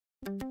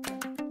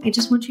I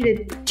just want you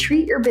to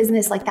treat your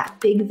business like that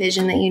big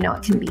vision that you know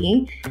it can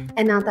be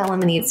and not that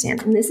lemonade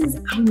stand. And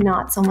I'm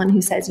not someone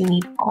who says you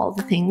need all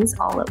the things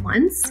all at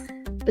once,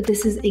 but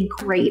this is a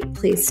great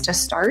place to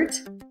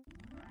start.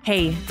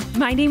 Hey,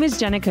 my name is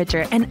Jenna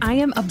Kutcher, and I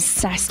am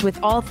obsessed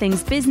with all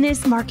things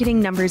business,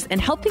 marketing, numbers, and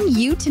helping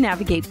you to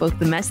navigate both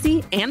the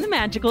messy and the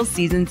magical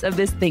seasons of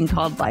this thing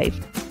called life.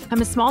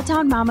 I'm a small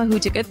town mama who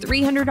took a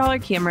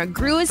 $300 camera,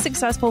 grew a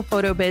successful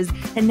photo biz,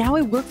 and now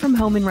I work from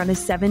home and run a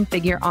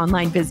 7-figure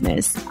online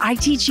business. I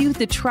teach you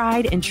the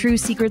tried and true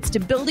secrets to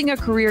building a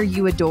career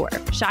you adore.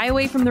 Shy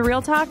away from the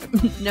real talk?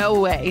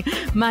 No way.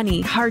 Money,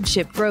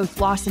 hardship,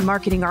 growth, loss, and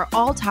marketing are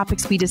all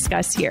topics we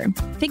discuss here.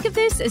 Think of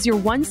this as your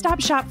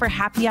one-stop shop for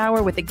happy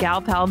hour with a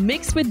gal pal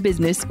mixed with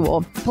business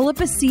school. Pull up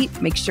a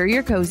seat, make sure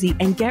you're cozy,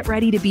 and get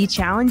ready to be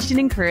challenged and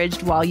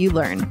encouraged while you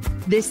learn.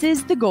 This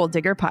is the Goal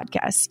Digger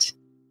Podcast.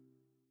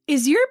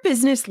 Is your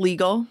business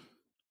legal?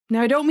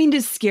 Now, I don't mean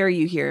to scare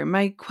you here.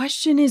 My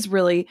question is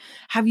really,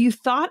 have you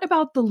thought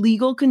about the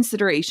legal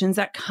considerations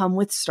that come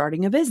with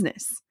starting a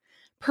business?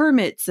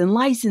 Permits and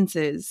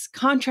licenses,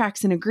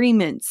 contracts and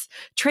agreements,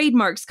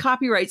 trademarks,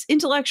 copyrights,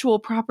 intellectual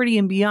property,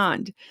 and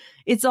beyond.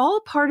 It's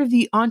all part of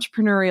the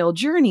entrepreneurial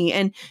journey.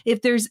 And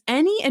if there's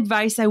any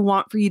advice I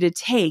want for you to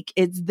take,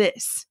 it's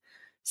this: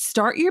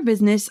 start your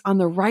business on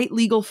the right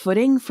legal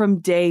footing from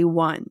day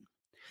one.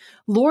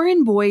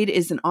 Lauren Boyd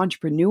is an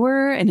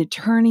entrepreneur, an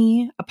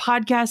attorney, a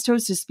podcast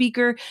host, a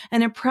speaker,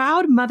 and a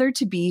proud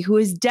mother-to-be who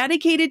is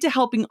dedicated to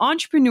helping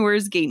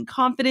entrepreneurs gain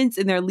confidence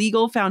in their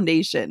legal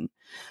foundation.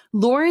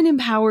 Lauren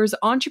empowers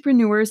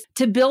entrepreneurs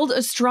to build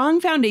a strong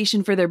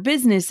foundation for their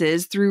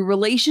businesses through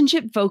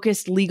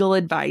relationship-focused legal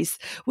advice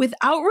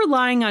without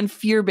relying on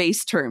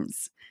fear-based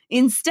terms.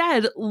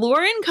 Instead,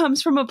 Lauren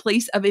comes from a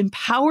place of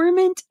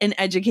empowerment and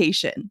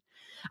education.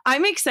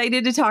 I'm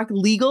excited to talk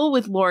legal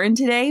with Lauren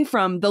today,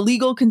 from the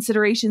legal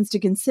considerations to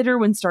consider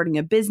when starting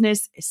a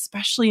business,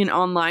 especially an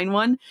online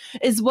one,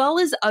 as well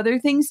as other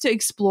things to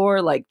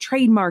explore like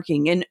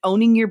trademarking and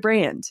owning your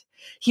brand.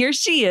 Here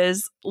she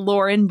is,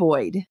 Lauren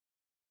Boyd.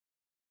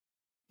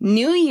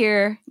 New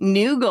year,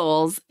 new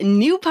goals,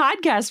 new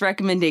podcast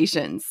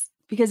recommendations.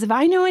 Because if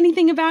I know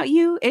anything about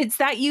you, it's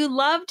that you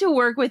love to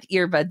work with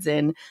earbuds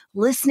in,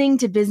 listening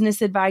to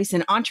business advice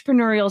and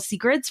entrepreneurial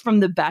secrets from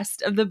the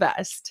best of the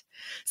best.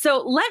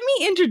 So let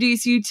me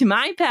introduce you to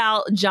my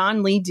pal,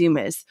 John Lee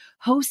Dumas,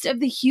 host of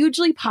the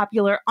hugely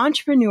popular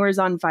Entrepreneurs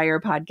on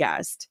Fire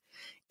podcast.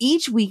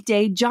 Each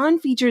weekday, John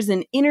features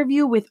an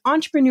interview with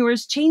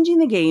entrepreneurs changing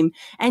the game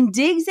and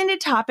digs into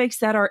topics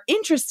that are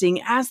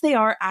interesting as they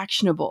are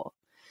actionable.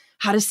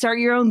 How to start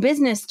your own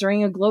business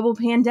during a global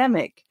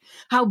pandemic,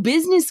 how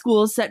business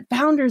schools set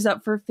founders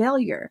up for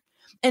failure,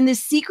 and the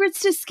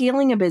secrets to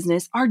scaling a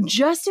business are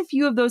just a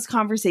few of those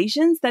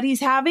conversations that he's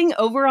having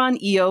over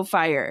on EO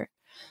Fire.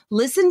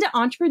 Listen to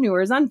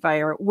Entrepreneurs on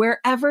Fire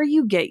wherever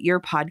you get your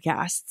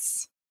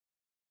podcasts.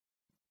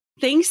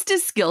 Thanks to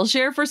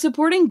Skillshare for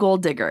supporting Goal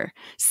Digger.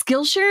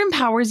 Skillshare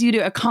empowers you to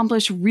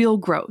accomplish real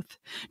growth.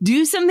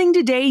 Do something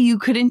today you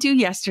couldn't do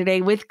yesterday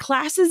with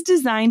classes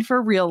designed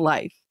for real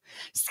life.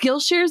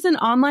 Skillshare is an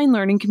online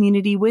learning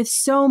community with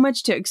so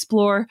much to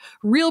explore,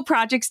 real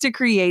projects to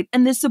create,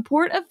 and the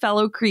support of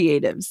fellow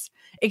creatives.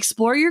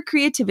 Explore your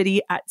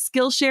creativity at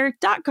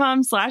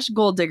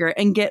Skillshare.com/goaldigger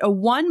and get a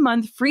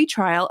 1-month free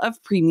trial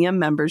of premium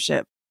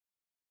membership.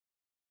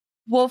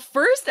 Well,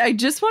 first, I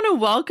just want to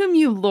welcome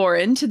you,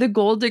 Lauren, to the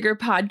Goal Digger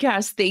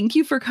podcast. Thank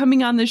you for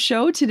coming on the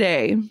show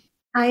today.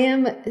 I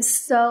am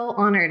so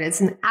honored.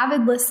 As an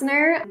avid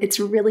listener, it's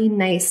really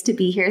nice to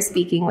be here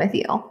speaking with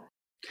you.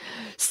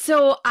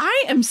 So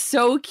I am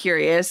so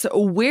curious,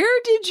 where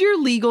did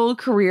your legal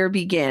career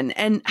begin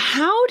and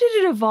how did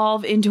it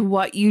evolve into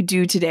what you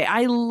do today?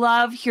 I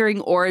love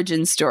hearing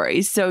origin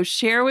stories, so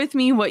share with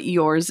me what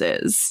yours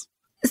is.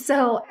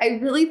 So I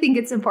really think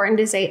it's important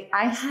to say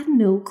I had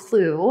no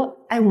clue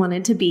I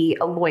wanted to be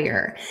a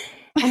lawyer.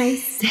 And I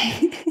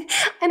say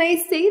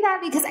that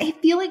because I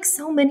feel like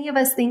so many of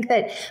us think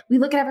that we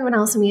look at everyone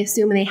else and we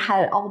assume they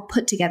had it all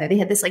put together. They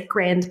had this like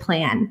grand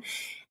plan.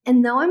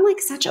 And though I'm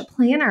like such a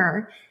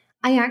planner,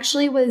 I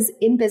actually was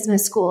in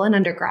business school in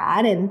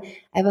undergrad and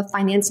I have a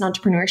finance and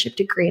entrepreneurship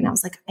degree. And I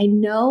was like, I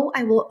know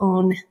I will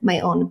own my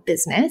own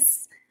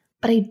business,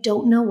 but I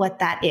don't know what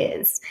that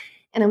is.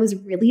 And I was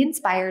really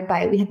inspired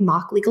by it. We had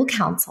mock legal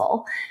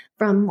counsel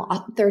from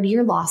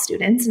third-year law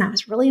students. And I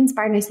was really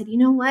inspired. And I said, you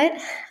know what?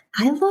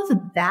 I love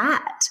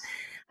that.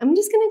 I'm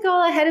just going to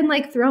go ahead and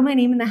like throw my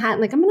name in the hat.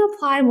 And like, I'm going to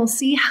apply and we'll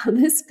see how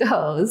this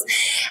goes.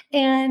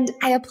 And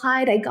I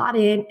applied, I got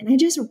in, and I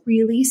just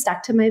really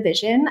stuck to my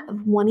vision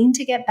of wanting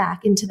to get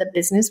back into the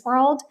business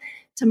world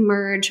to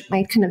merge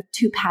my kind of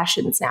two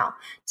passions now,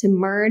 to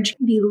merge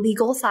the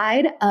legal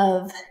side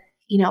of,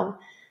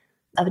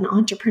 of an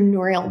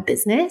entrepreneurial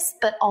business,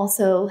 but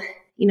also,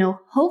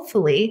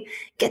 hopefully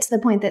get to the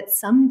point that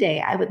someday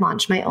I would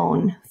launch my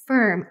own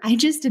firm. I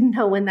just didn't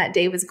know when that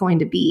day was going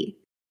to be.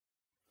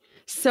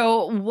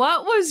 So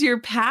what was your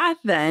path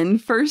then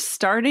for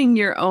starting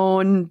your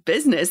own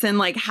business? And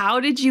like, how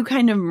did you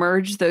kind of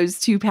merge those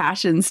two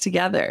passions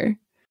together?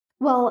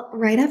 Well,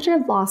 right after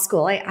law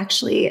school, I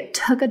actually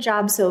took a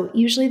job. So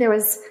usually there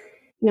was,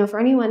 for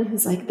anyone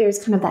who's like,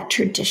 there's kind of that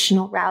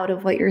traditional route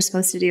of what you're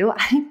supposed to do.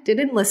 I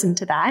didn't listen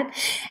to that.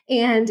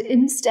 And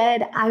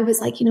instead I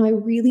was like, I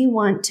really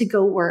want to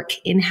go work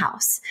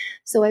in-house.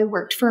 So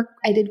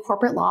I did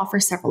corporate law for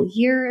several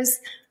years,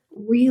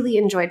 really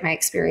enjoyed my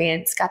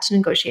experience, got to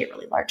negotiate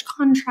really large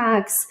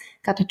contracts,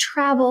 got to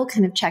travel,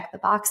 kind of check the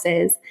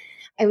boxes.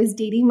 I was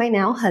dating my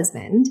now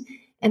husband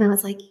and I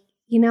was like,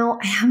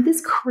 I have this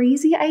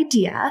crazy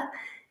idea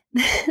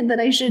that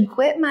I should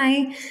quit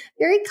my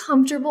very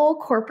comfortable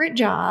corporate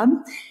job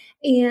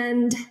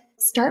and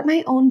start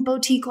my own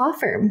boutique law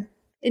firm.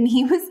 And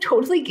he was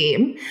totally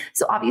game.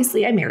 So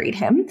obviously I married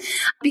him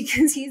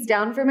because he's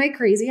down for my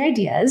crazy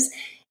ideas.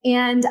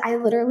 And I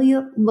literally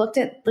looked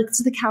at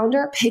the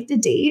calendar, picked a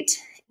date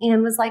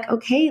and was like,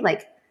 okay,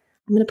 like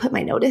I'm going to put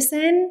my notice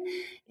in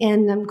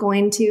and I'm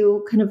going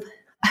to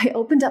I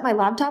opened up my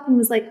laptop and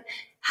was like,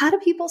 how do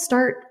people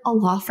start a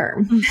law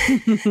firm?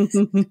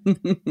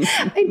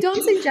 I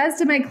don't suggest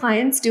to my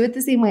clients do it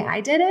the same way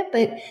I did it,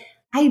 but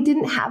I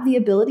didn't have the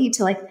ability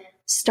to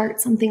start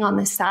something on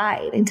the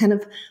side and kind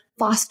of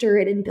foster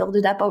it and build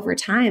it up over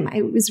time.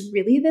 I was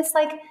really this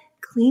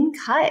clean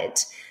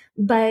cut,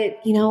 but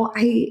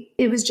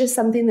it was just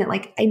something that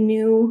I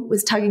knew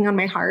was tugging on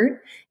my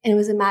heart, and it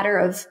was a matter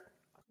of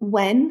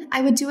when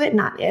I would do it,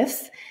 not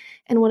if.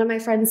 And one of my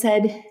friends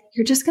said,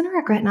 "You're just going to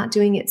regret not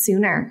doing it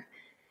sooner."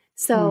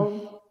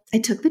 So I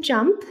took the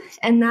jump,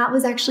 and that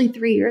was actually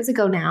 3 years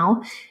ago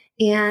now.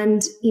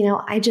 And,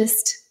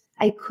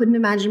 I couldn't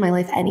imagine my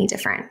life any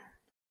different.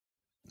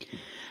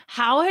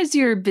 How has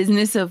your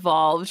business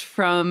evolved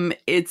from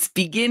its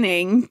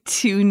beginning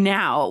to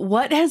now?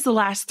 What has the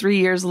last 3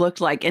 years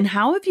looked like? And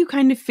how have you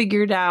kind of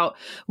figured out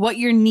what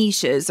your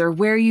niche is or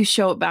where you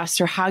show up best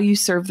or how you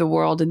serve the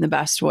world in the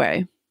best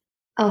way?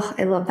 Oh,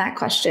 I love that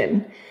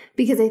question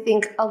because I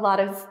think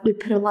we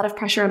put a lot of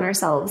pressure on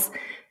ourselves.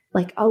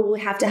 We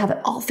have to have it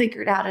all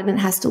figured out and it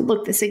has to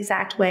look this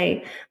exact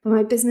way. But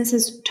my business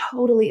has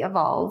totally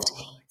evolved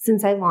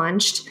since I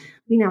launched.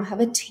 We now have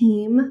a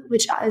team,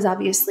 which is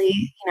obviously,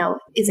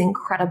 is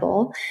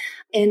incredible.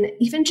 And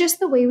even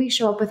just the way we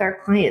show up with our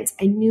clients,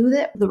 I knew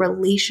that the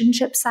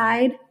relationship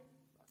side,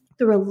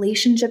 the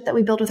relationship that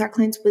we build with our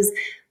clients was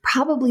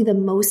probably the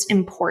most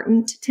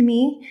important to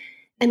me.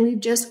 And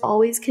we've just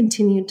always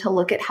continued to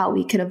look at how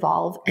we could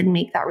evolve and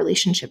make that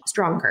relationship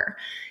stronger.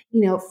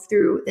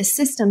 Through the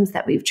systems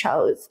that we've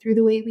chose, through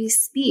the way we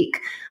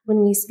speak,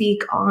 when we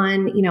speak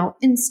on,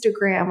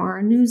 Instagram or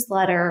our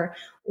newsletter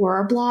or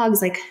our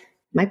blogs, like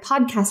my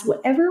podcast,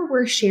 whatever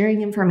we're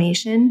sharing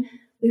information,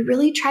 we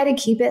really try to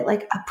keep it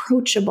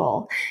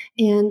approachable,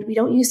 and we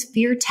don't use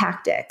fear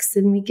tactics,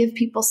 and we give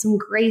people some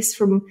grace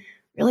from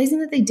realizing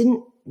that they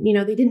didn't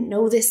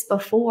know this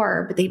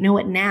before, but they know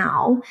it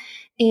now.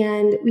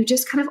 And we've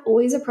just kind of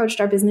always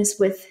approached our business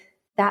with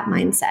that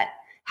mindset.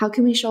 How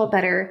can we show up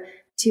better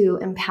to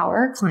empower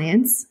our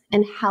clients,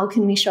 and how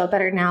can we show up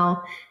better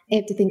now? I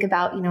have to think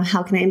about,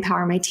 how can I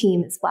empower my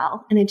team as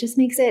well? And it just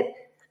makes it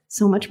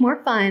so much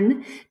more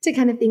fun to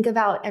kind of think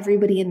about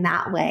everybody in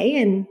that way.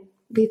 And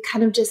we've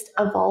kind of just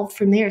evolved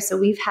from there. So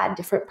we've had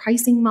different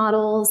pricing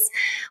models,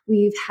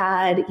 we've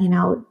had,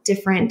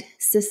 different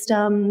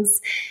systems,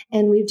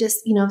 and we've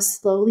just,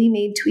 slowly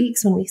made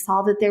tweaks. When we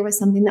saw that there was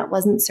something that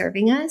wasn't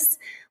serving us,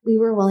 we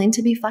were willing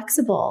to be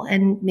flexible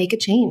and make a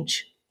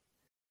change.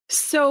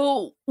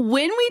 So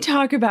when we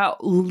talk about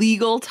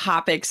legal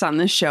topics on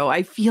the show,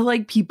 I feel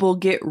like people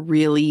get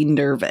really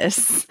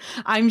nervous.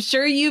 I'm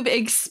sure you've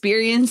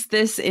experienced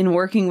this in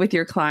working with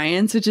your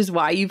clients, which is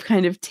why you've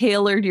kind of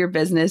tailored your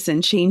business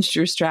and changed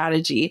your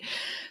strategy.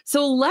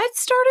 So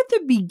let's start at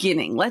the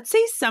beginning. Let's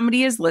say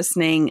somebody is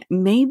listening.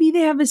 Maybe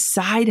they have a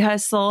side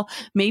hustle.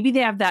 Maybe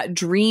they have that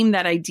dream,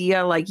 that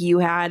idea like you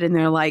had, and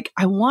they're like,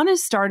 I want to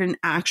start an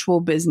actual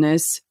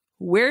business.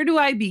 Where do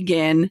I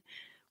begin?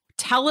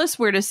 Tell us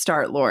where to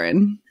start,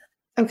 Lauren.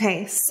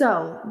 Okay,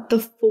 so the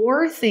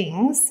 4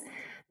 things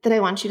that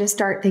I want you to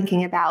start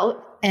thinking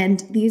about,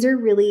 and these are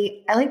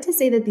really, I like to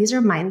say that these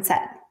are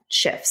mindset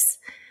shifts.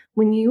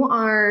 When you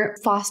are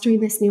fostering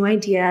this new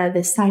idea,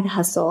 this side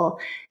hustle,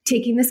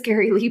 taking the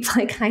scary leap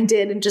like I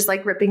did and just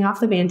ripping off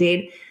the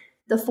Band-Aid,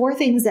 the 4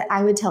 things that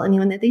I would tell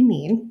anyone that they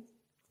need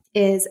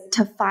is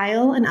to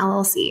file an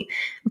LLC.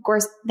 Of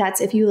course,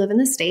 that's if you live in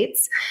the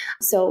States.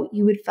 So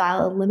you would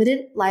file a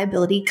limited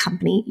liability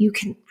company. You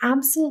can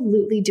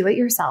absolutely do it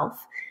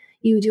yourself.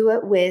 You do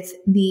it with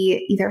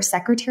the either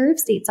Secretary of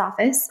State's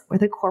office or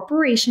the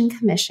Corporation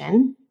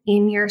Commission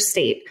in your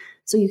state.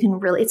 So you can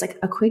it's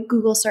a quick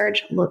Google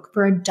search, look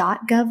for a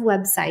 .gov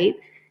website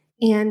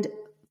and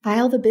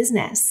file the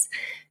business,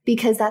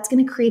 because that's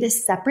going to create a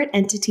separate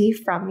entity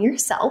from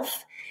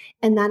yourself.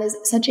 And that is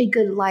such a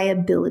good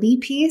liability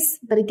piece.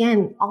 But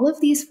again, all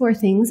of these 4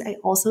 things I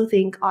also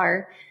think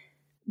are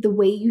the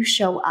way you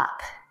show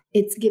up.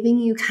 It's giving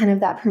you kind of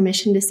that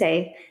permission to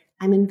say,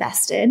 I'm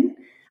invested.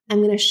 I'm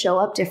going to show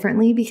up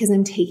differently because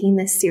I'm taking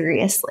this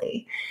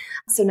seriously.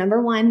 So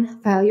number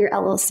 1, file your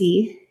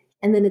LLC.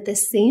 And then at the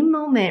same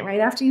moment,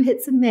 right after you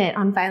hit submit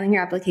on filing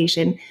your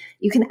application,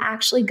 you can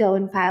actually go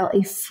and file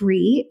a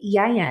free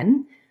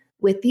EIN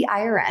with the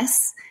IRS.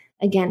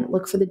 Again,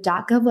 look for the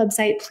 .gov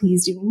website.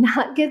 Please do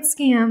not get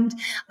scammed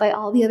by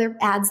all the other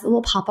ads that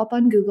will pop up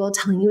on Google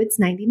telling you it's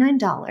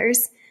 $99.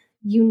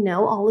 You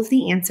know all of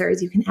the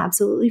answers. You can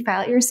absolutely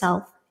file it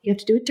yourself. You have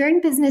to do it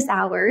during business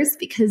hours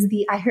because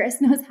the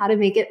IRS knows how to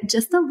make it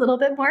just a little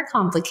bit more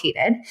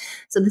complicated.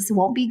 So this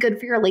won't be good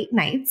for your late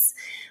nights.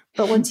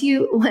 But once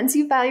you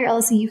file your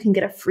LLC, you can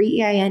get a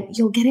free EIN.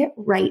 You'll get it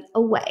right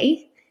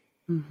away.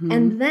 Mm-hmm.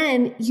 And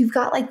then you've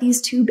got like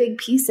these two big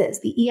pieces.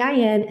 The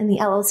EIN and the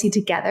LLC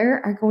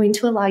together are going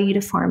to allow you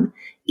to form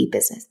a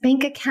business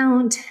bank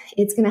account.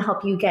 It's going to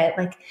help you get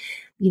like,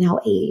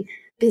 a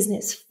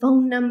business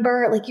phone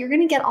number. Like you're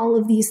going to get all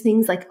of these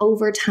things like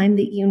over time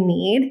that you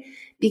need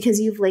because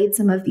you've laid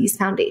some of these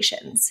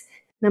foundations.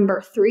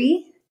 Number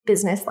 3,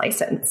 business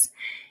license.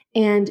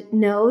 And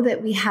know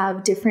that we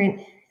have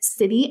different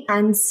city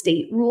and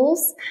state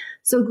rules.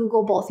 So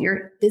Google both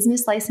your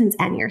business license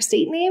and your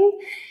state name,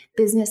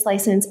 business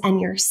license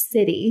and your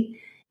city,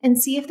 and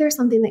see if there's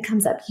something that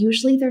comes up.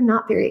 Usually they're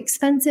not very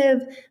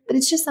expensive, but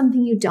it's just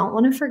something you don't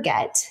want to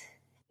forget.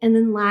 And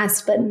then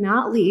last but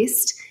not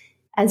least,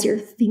 as you're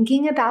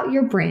thinking about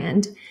your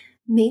brand,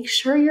 make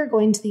sure you're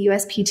going to the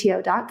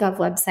uspto.gov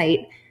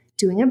website,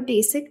 doing a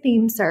basic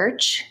name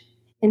search,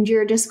 and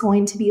you're just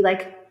going to be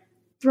like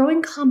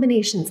throwing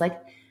combinations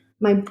like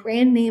my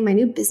brand name, my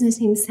new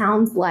business name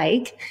sounds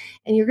like,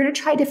 and you're going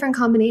to try different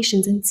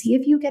combinations and see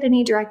if you get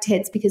any direct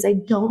hits because I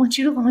don't want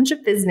you to launch a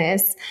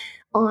business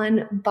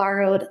on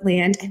borrowed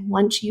land. I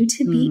want you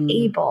to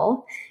be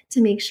able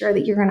to make sure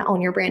that you're going to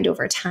own your brand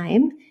over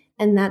time.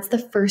 And that's the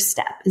first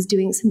step, is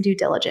doing some due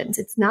diligence.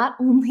 It's not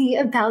only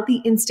about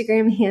the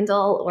Instagram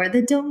handle or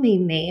the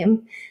domain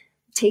name.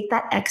 Take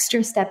that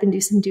extra step and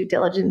do some due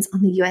diligence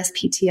on the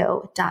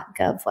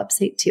uspto.gov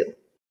website too.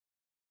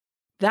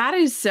 That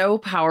is so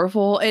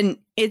powerful. And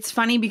it's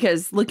funny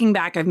because looking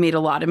back, I've made a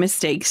lot of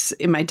mistakes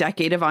in my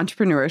decade of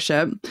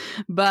entrepreneurship.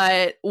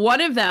 But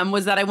one of them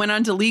was that I went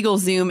onto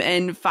LegalZoom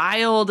and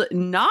filed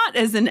not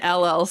as an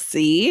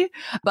LLC,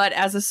 but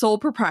as a sole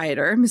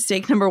proprietor,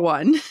 mistake number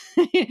 1,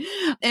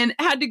 and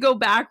had to go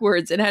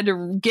backwards and had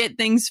to get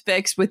things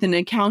fixed with an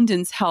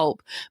accountant's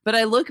help. But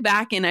I look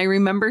back and I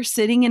remember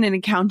sitting in an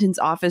accountant's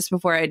office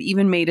before I had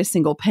even made a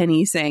single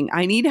penny saying,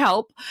 I need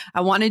help.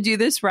 I want to do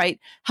this right.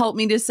 Help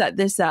me to set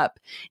this up.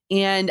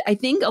 And I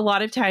think a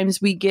lot of times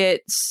we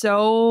get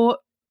so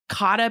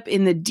caught up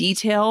in the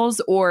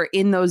details or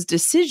in those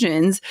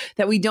decisions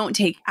that we don't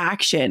take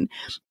action.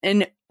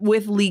 And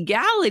with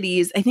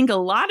legalities, I think a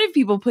lot of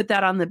people put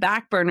that on the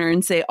back burner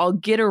and say, I'll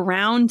get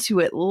around to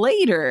it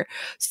later.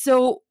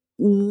 So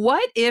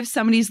what if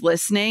somebody's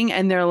listening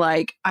and they're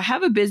like, I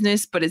have a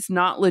business, but it's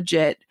not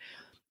legit?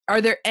 Are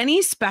there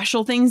any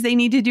special things they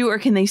need to do, or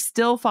can they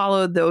still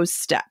follow those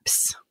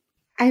steps?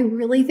 I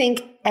really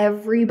think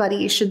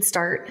everybody should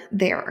start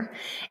there.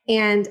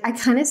 And I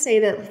kind of say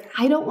that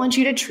I don't want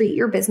you to treat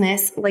your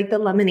business like the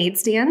lemonade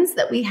stands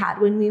that we had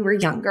when we were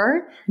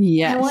younger.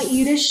 Yes. I want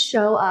you to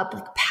show up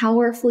like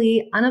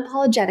powerfully,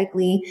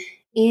 unapologetically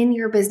in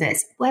your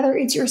business, whether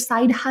it's your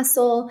side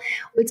hustle,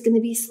 or it's going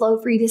to be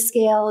slow for you to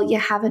scale, you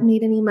haven't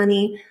made any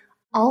money,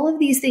 all of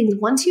these things.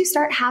 Once you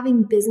start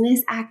having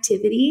business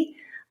activity,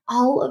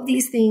 all of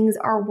these things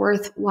are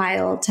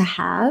worthwhile to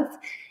have.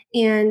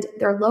 And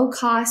they're low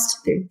cost,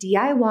 they're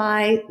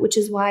DIY, which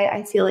is why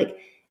I feel like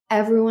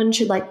everyone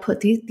should like put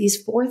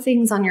these 4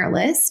 things on your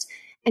list,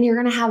 and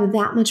you're going to have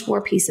that much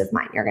more peace of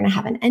mind. You're going to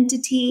have an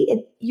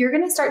entity. You're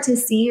going to start to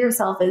see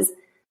yourself as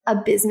a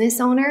business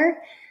owner,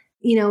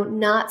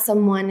 not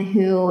someone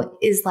who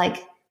is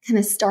like kind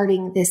of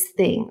starting this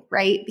thing,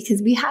 right?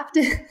 Because we have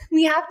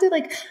to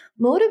like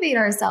motivate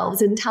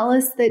ourselves and tell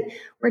us that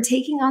we're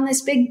taking on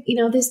this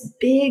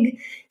big,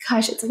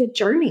 gosh, it's like a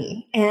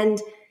journey. And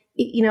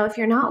if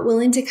you're not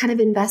willing to kind of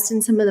invest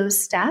in some of those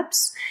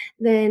steps,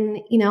 then,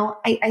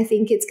 I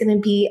think it's going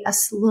to be a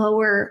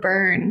slower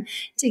burn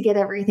to get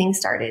everything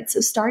started.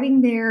 So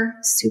starting there,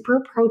 super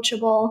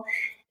approachable.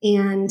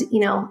 And,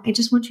 I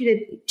just want you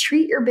to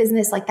treat your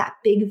business like that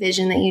big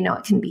vision that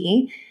it can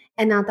be,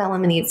 and not that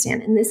lemonade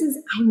stand. And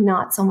I'm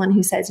not someone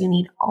who says you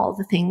need all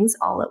the things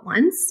all at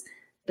once,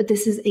 but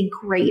this is a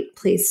great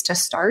place to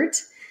start.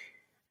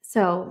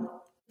 So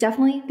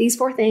definitely these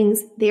 4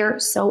 things, they are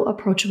so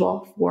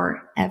approachable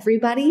for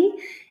everybody.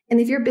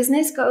 And if your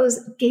business goes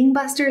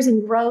gangbusters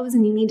and grows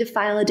and you need to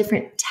file a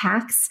different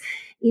tax,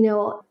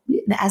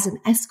 as an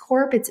S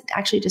Corp, it's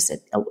actually just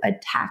a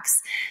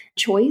tax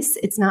choice.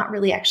 It's not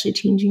really actually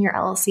changing your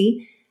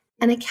LLC.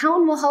 An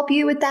accountant will help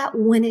you with that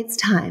when it's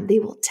time. They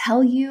will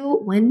tell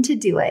you when to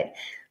do it.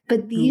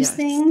 But these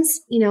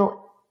things,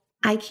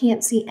 I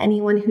can't see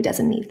anyone who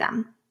doesn't need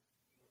them.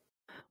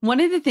 One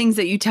of the things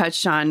that you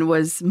touched on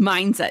was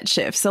mindset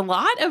shifts. A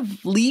lot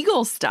of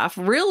legal stuff,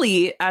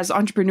 really, as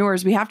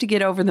entrepreneurs, we have to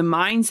get over the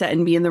mindset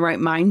and be in the right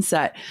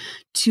mindset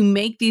to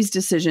make these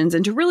decisions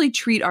and to really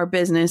treat our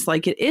business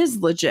like it is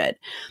legit.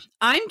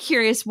 I'm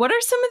curious, what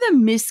are some of the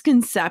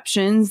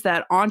misconceptions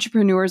that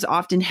entrepreneurs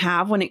often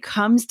have when it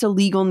comes to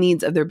legal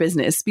needs of their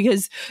business?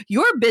 Because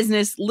your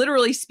business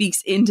literally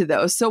speaks into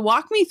those. So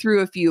walk me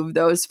through a few of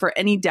those for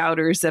any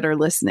doubters that are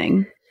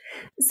listening.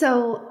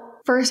 So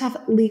first off,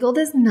 legal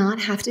does not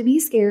have to be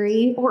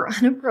scary or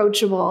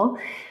unapproachable.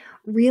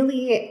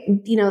 Really,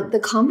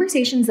 the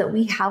conversations that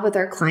we have with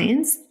our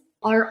clients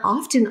are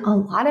often a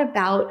lot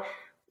about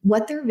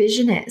what their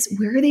vision is,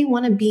 where they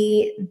want to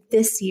be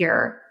this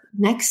year,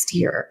 next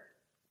year,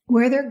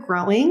 where they're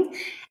growing,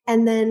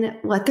 and then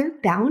what their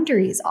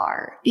boundaries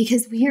are.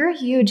 Because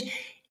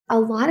a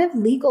lot of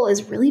legal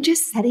is really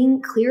just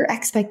setting clear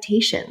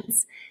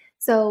expectations.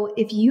 So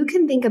if you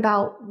can think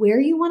about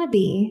where you want to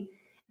be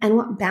and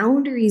what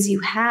boundaries you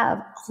have,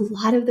 a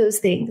lot of those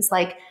things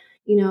like,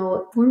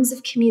 forms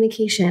of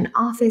communication,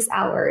 office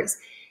hours,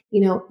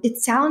 it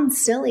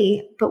sounds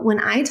silly, but when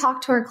I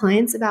talk to our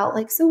clients about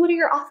like, so what are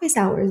your office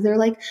hours? They're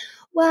like,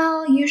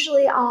 well,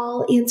 usually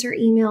I'll answer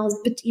emails,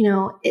 but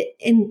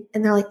and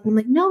they're like, I'm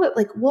like, no, but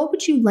like, what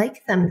would you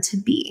like them to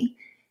be?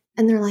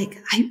 And they're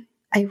like,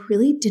 I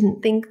really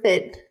didn't think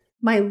that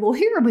my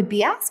lawyer would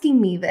be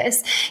asking me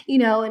this,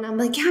 and I'm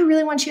like, yeah, I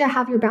really want you to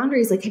have your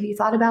boundaries. Like, have you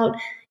thought about,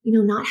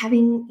 not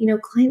having,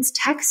 clients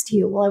text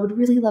you? Well, I would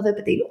really love it,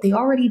 but they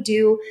already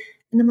do.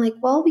 And I'm like,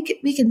 well,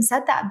 we can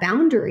set that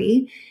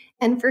boundary.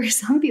 And for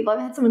some people, I've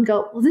had someone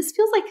go, well, this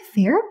feels like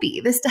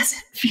therapy. This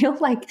doesn't feel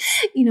like,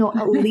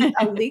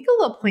 a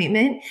legal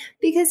appointment,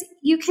 because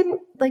you can,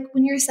 like,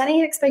 when you're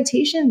setting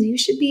expectations, you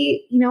should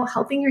be,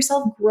 helping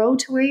yourself grow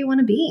to where you want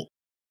to be.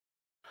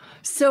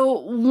 So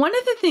one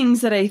of the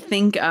things that I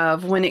think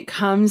of when it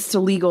comes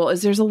to legal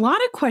is there's a lot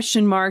of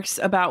question marks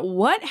about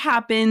what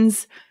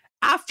happens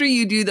after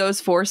you do those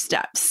 4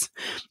 steps.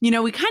 We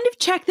kind of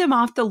check them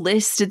off the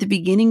list at the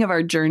beginning of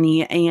our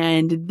journey,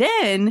 and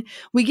then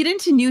we get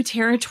into new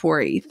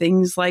territory,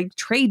 things like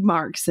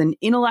trademarks and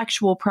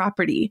intellectual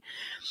property.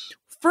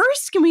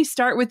 First, can we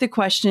start with the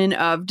question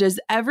of, does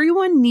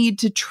everyone need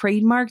to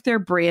trademark their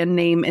brand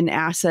name and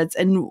assets?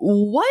 And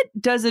what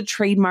does a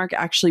trademark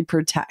actually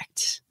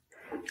protect?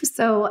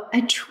 So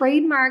a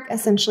trademark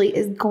essentially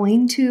is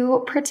going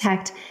to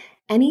protect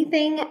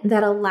anything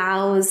that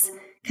allows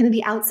kind of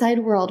the outside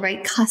world,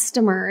 right?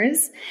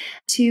 Customers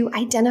to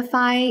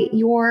identify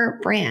your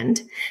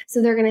brand. So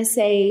they're going to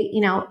say,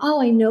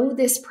 oh, I know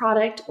this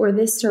product or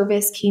this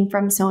service came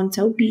from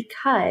so-and-so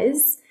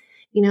because,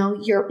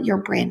 your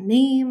brand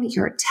name,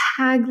 your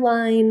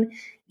tagline,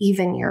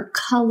 even your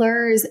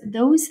colors,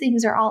 those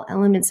things are all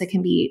elements that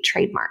can be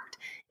trademarked.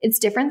 It's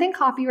different than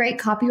copyright.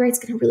 Copyright's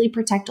going to really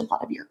protect a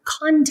lot of your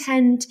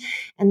content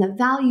and the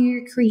value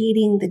you're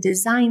creating, the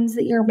designs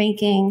that you're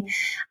making.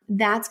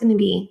 That's going to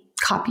be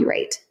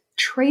copyright.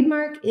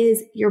 Trademark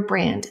is your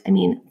brand. I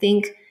mean,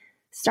 think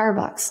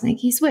Starbucks,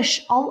 Nike,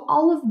 Swish,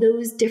 all of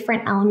those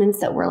different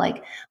elements that we're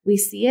like, we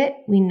see it,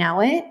 we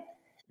know it.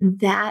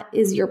 That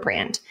is your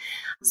brand.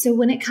 So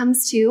when it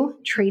comes to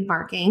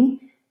trademarking,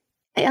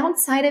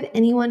 outside of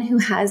anyone who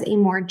has a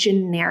more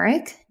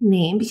generic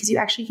name, because you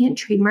actually can't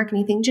trademark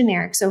anything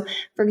generic. So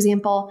for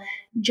example,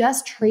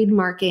 just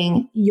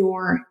trademarking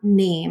your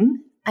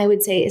name, I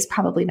would say, is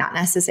probably not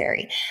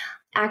necessary.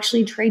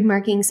 Actually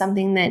trademarking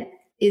something that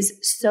is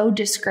so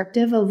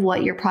descriptive of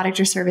what your product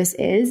or service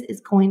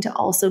is going to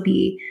also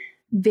be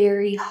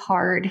very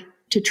hard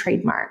to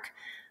trademark.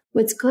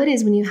 What's good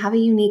is when you have a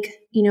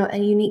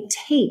unique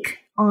take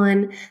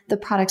on the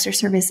products or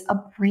service, a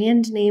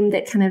brand name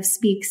that kind of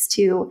speaks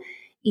to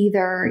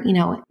either,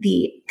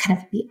 the kind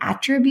of the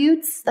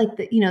attributes, like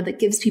that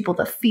gives people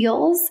the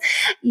feels.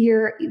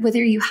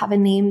 Whether you have a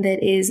name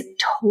that is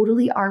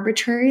totally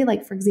arbitrary,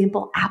 like for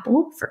example,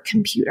 Apple for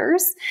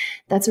computers,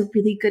 that's a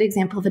really good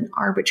example of an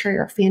arbitrary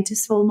or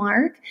fanciful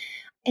mark.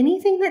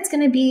 Anything that's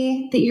going to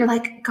be that you're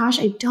like, gosh,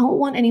 I don't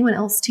want anyone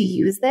else to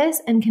use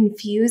this and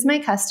confuse my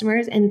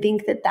customers and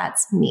think that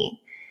that's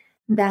me.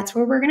 That's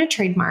where we're going to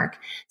trademark.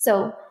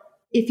 So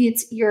if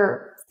it's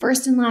your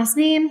first and last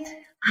name,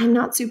 I'm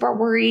not super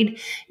worried.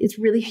 It's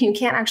really, you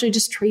can't actually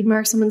just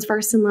trademark someone's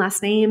first and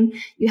last name.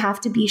 You have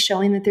to be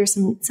showing that there's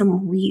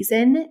some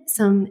reason,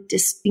 some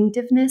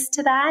distinctiveness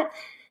to that.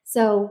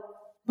 So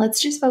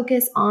let's just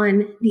focus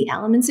on the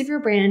elements of your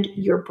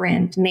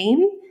brand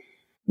name,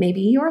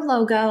 maybe your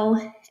logo,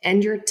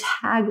 and your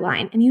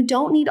tagline. And you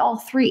don't need all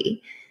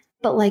 3,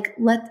 but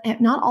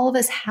not all of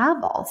us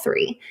have all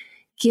 3.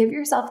 Give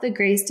yourself the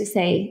grace to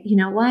say, you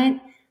know what?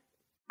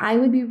 I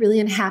would be really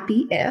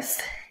unhappy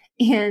if...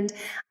 And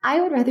I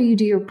would rather you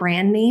do your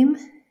brand name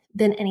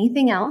than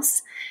anything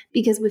else,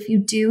 because if you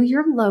do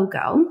your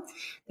logo,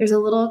 there's a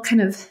little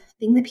kind of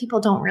thing that people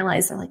don't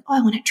realize. They're like, oh,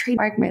 I want to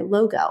trademark my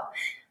logo.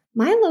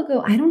 My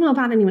logo, I don't know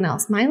about anyone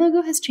else. My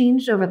logo has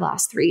changed over the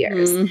last 3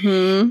 years.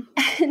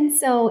 Mm-hmm. And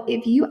so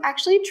if you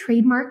actually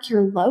trademark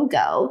your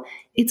logo,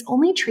 it's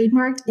only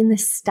trademarked in the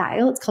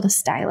style. It's called a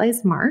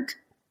stylized mark.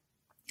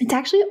 it's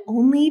actually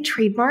only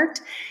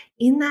trademarked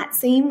in that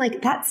same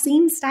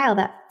style,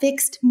 that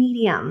fixed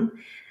medium.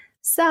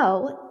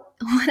 So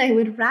what I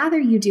would rather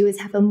you do is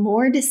have a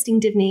more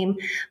distinctive name,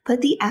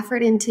 put the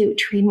effort into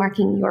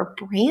trademarking your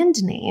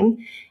brand name,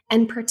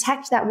 and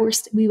protect that.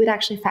 We would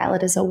actually file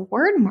it as a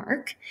word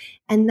mark,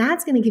 and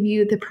that's going to give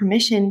you the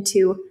permission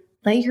to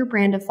let your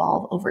brand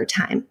evolve over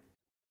time.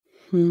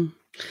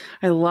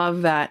 I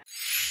love that.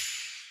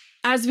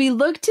 As we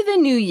look to the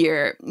new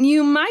year,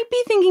 you might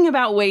be thinking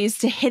about ways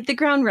to hit the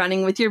ground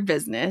running with your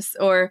business,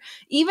 or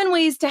even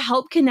ways to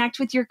help connect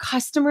with your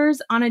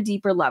customers on a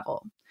deeper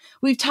level.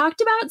 We've talked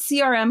about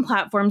CRM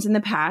platforms in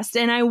the past,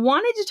 and I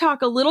wanted to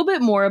talk a little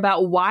bit more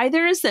about why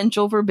they're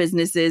essential for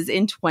businesses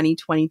in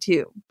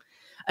 2022.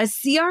 A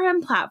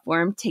CRM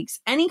platform takes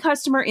any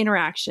customer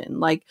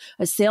interaction, like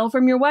a sale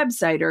from your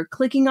website or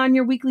clicking on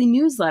your weekly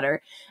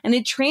newsletter, and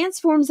it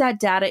transforms that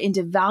data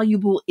into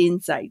valuable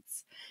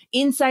insights.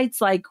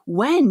 Insights like,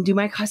 when do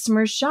my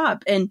customers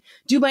shop? And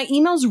do my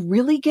emails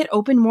really get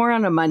open more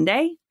on a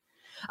Monday?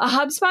 A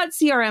HubSpot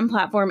CRM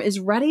platform is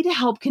ready to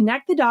help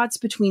connect the dots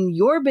between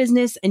your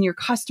business and your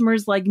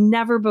customers like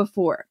never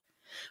before.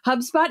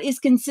 HubSpot is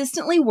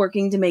consistently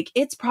working to make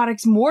its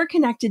products more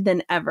connected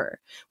than ever.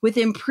 With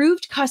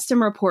improved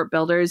custom report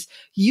builders,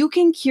 you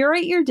can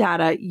curate your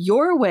data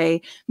your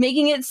way,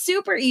 making it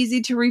super easy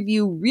to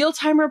review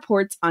real-time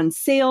reports on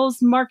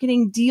sales,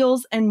 marketing,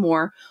 deals, and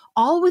more,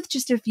 all with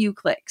just a few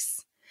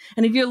clicks.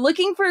 And if you're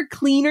looking for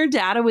cleaner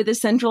data with a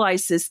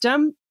centralized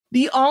system,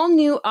 the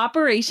all-new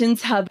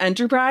Operations Hub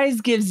Enterprise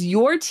gives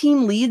your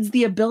team leads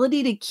the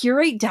ability to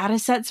curate data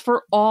sets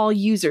for all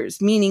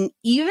users, meaning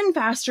even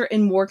faster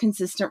and more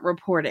consistent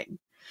reporting.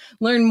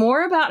 Learn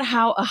more about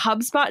how a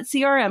HubSpot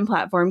CRM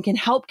platform can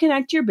help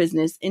connect your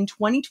business in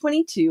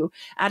 2022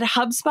 at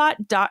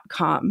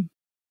HubSpot.com.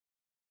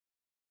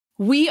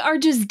 We are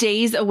just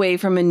days away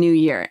from a new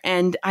year,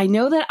 and I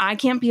know that I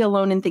can't be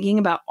alone in thinking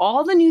about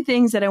all the new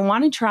things that I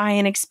want to try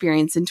and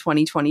experience in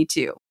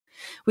 2022.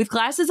 With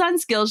classes on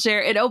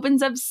Skillshare, it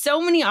opens up so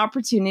many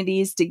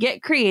opportunities to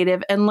get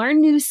creative and learn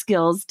new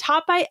skills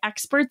taught by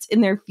experts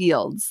in their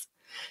fields.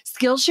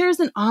 Skillshare is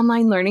an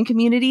online learning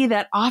community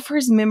that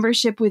offers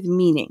membership with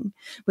meaning.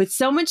 With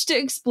so much to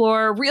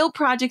explore, real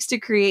projects to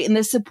create, and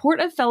the support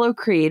of fellow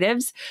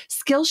creatives,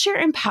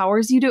 Skillshare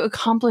empowers you to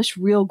accomplish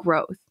real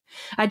growth.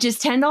 At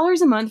just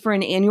 $10 a month for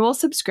an annual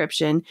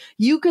subscription,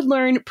 you could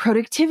learn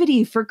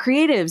productivity for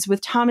creatives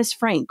with Thomas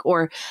Frank,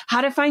 or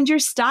how to find your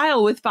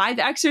style with 5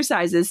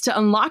 exercises to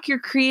unlock your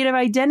creative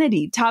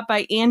identity taught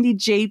by Andy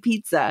J.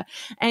 Pizza,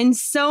 and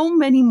so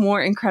many more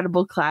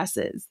incredible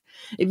classes.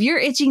 If you're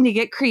itching to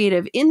get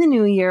creative in the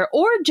new year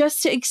or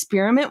just to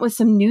experiment with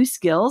some new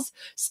skills,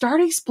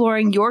 start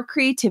exploring your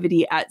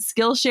creativity at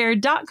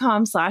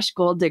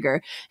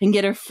Skillshare.com/goaldigger and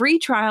get a free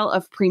trial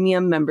of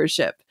premium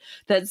membership.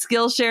 That's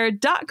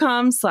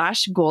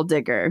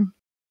Skillshare.com/goaldigger.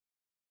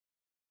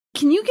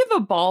 Can you give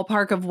a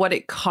ballpark of what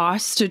it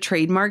costs to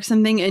trademark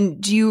something? And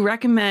do you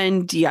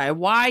recommend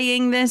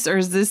DIYing this, or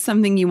is this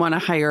something you want to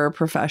hire a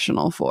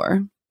professional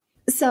for?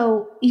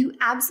 So you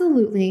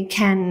absolutely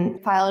can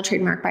file a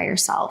trademark by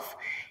yourself.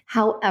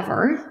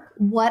 However,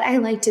 what I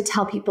like to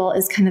tell people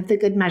is kind of the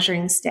good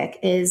measuring stick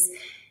is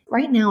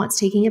right now it's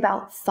taking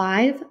about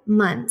 5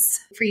 months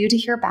for you to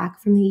hear back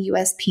from the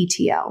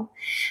USPTO.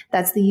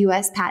 That's the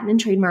US Patent and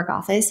Trademark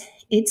Office.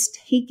 It's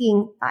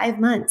taking 5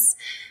 months.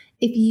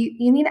 If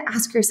you need to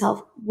ask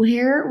yourself,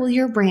 where will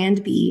your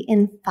brand be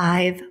in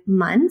 5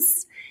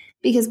 months?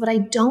 Because what I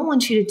don't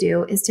want you to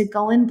do is to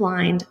go in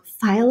blind,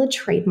 file a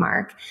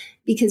trademark,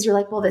 because you're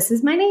like, well, this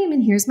is my name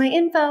and here's my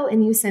info,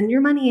 and you send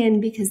your money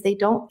in because they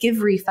don't give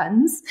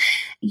refunds.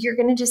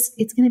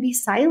 It's going to be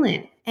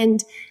silent.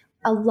 And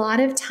a lot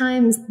of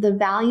times the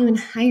value in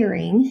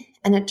hiring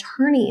an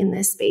attorney in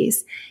this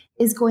space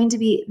is going to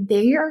be,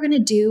 they are going to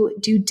do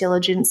due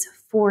diligence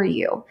for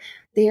you.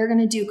 They are going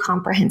to do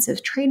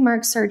comprehensive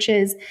trademark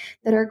searches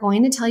that are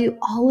going to tell you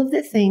all of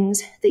the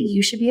things that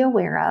you should be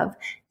aware of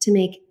to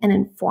make an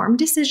informed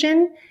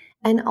decision,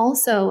 and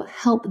also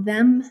help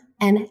them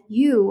and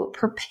you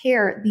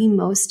prepare the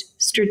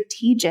most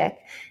strategic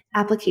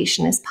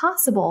application as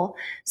possible,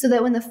 so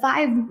that when the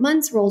 5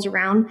 months rolls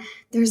around,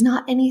 there's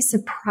not any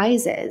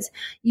surprises.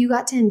 You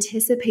got to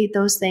anticipate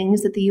those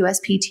things that the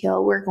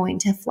USPTO were going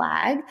to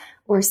flag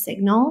or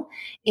signal,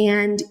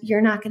 and you're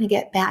not going to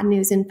get bad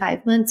news in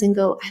 5 months and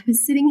go, I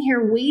was sitting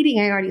here waiting.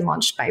 I already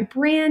launched my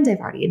brand. I've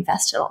already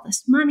invested all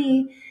this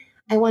money.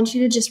 I want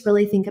you to just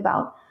really think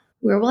about,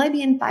 where will I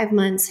be in 5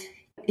 months?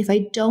 If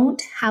I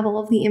don't have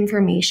all of the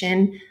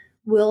information,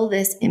 will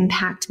this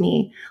impact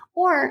me?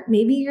 Or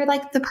maybe you're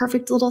like the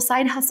perfect little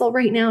side hustle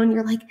right now and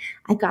you're like,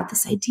 I got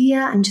this idea.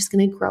 I'm just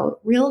going to grow it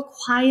real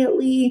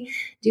quietly,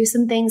 do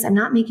some things. I'm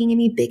not making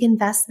any big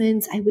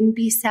investments. I wouldn't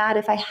be sad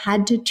if I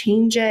had to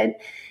change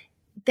it.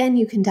 Then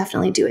you can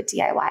definitely do it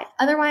DIY.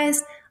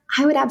 Otherwise,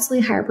 I would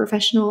absolutely hire a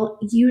professional.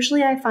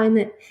 Usually I find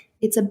that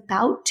it's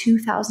about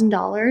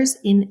 $2,000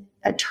 in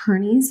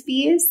attorney's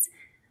fees,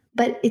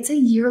 but it's a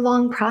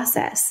year-long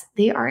process.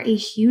 They are a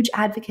huge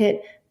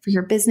advocate for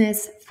your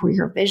business, for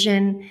your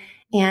vision.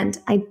 And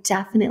I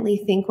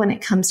definitely think when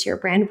it comes to your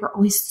brand, we're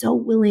always so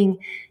willing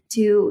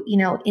to,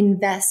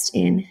 invest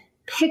in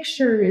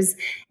pictures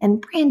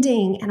and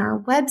branding and our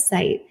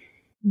website.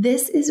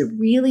 This is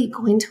really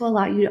going to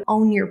allow you to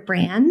own your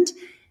brand.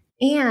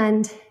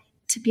 And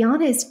to be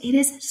honest, it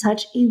is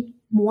such a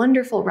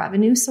wonderful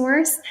revenue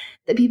source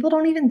that people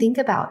don't even think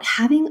about.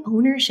 Having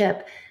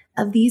ownership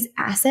of these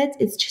assets,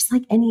 it's just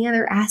like any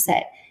other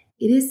asset.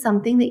 It is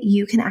something that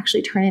you can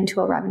actually turn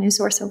into a revenue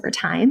source over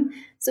time.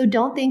 So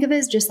don't think of it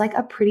as just like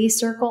a pretty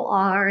circle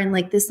R and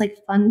like this like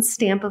fun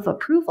stamp of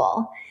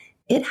approval.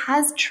 It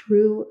has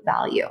true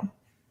value.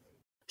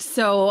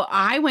 So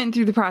I went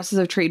through the process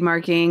of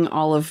trademarking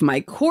all of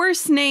my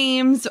course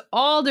names,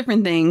 all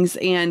different things.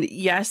 And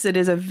yes, it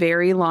is a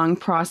very long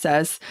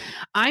process.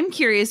 I'm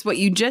curious, what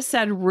you just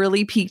said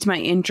really piqued my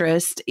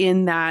interest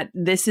in that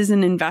this is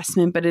an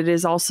investment, but it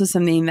is also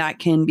something that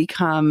can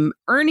become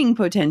earning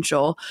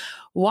potential.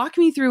 Walk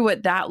me through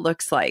what that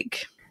looks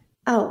like.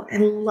 Oh, I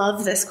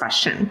love this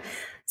question.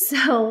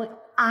 So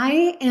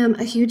I am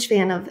a huge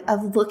fan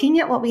of looking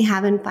at what we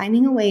have and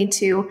finding a way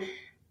to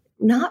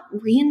not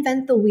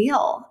reinvent the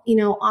wheel.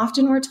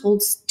 Often we're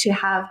told to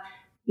have,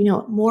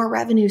 more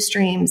revenue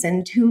streams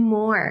and do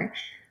more.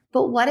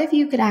 But what if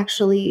you could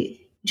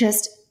actually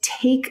just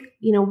take,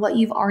 what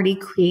you've already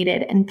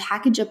created and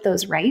package up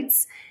those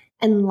rights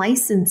and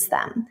license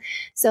them?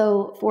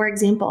 So for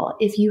example,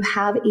 if you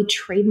have a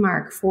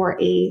trademark for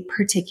a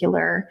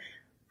particular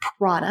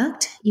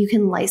product, you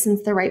can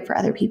license the right for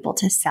other people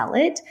to sell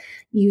it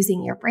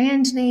using your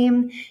brand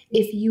name.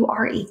 If you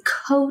are a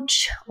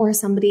coach or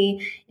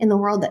somebody in the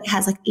world that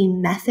has like a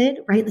method,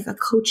 right? Like a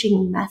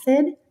coaching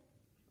method,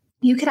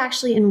 you could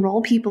actually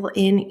enroll people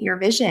in your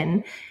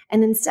vision.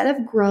 And instead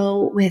of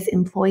grow with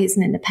employees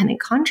and independent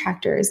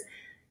contractors,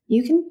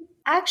 you can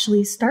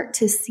actually start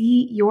to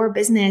see your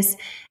business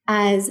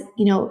as,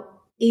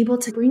 able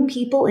to bring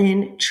people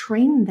in,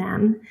 train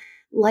them,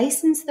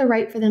 license the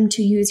right for them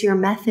to use your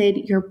method,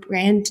 your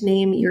brand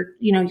name,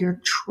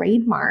 your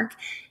trademark,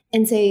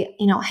 and say,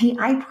 hey,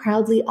 I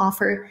proudly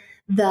offer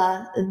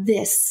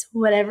this,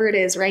 whatever it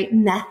is, right,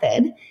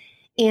 method.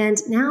 And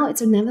now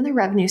it's another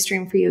revenue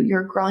stream for you.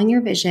 You're growing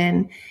your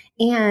vision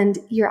and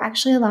you're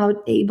actually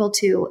able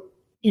to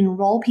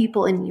enroll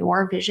people in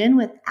your vision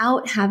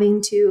without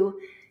having to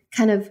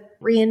kind of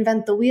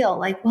reinvent the wheel.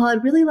 Like, well,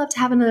 I'd really love to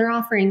have another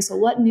offering. So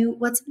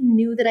what's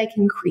new that I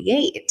can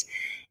create?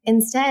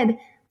 Instead,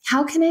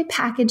 how can I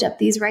package up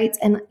these rights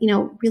and,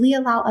 really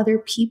allow other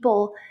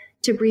people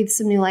to breathe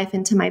some new life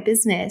into my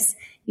business?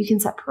 You can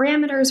set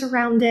parameters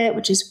around it,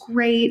 which is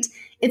great.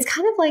 It's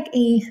kind of like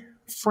a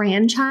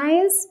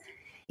franchise.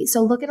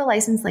 So look at a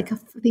license,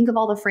 think of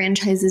all the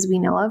franchises we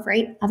know of,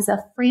 right? As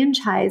a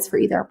franchise for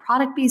either a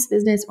product-based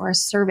business or a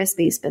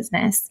service-based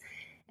business.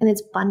 And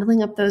it's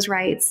bundling up those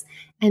rights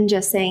and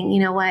just saying,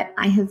 you know what,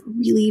 I have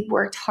really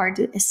worked hard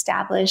to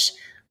establish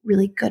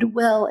really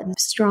goodwill and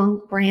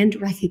strong brand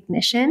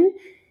recognition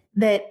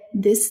that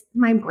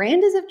my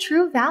brand is of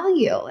true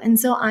value. And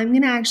so I'm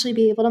going to actually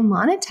be able to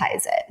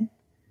monetize it.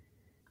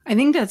 I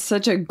think that's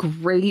such a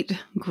great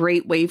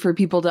way for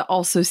people to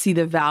also see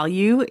the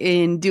value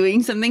in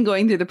doing something,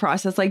 going through the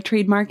process like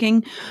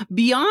trademarking.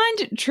 Beyond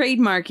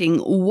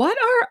trademarking, what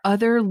are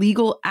other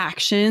legal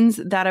actions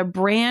that a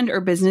brand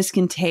or business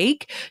can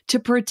take to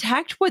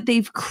protect what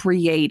they've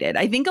created?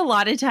 I think a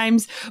lot of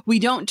times we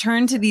don't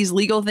turn to these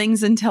legal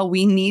things until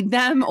we need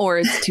them, or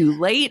it's too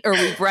late, or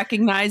we've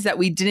recognized that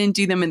we didn't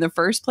do them in the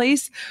first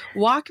place.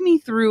 Walk me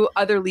through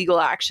other legal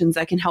actions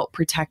that can help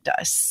protect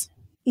us.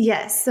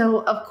 Yes.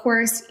 So of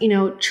course,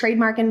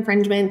 trademark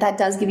infringement, that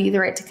does give you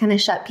the right to kind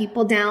of shut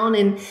people down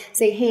and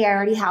say, hey, I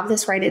already have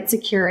this right, it's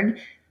secured.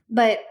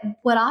 But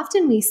what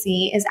often we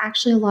see is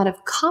actually a lot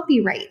of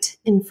copyright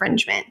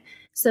infringement.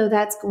 So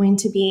that's going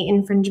to be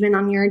infringement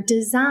on your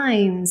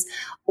designs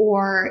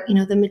or,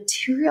 the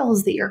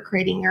materials that you're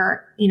creating,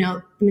 or,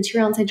 the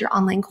material inside your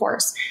online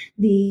course.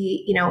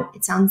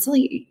 It sounds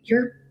silly,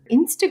 your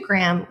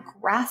Instagram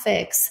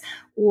graphics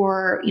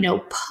or,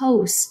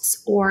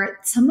 posts or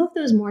some of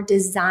those more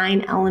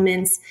design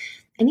elements,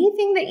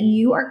 anything that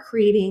you are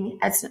creating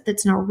that's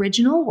an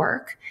original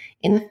work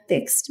in a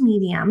fixed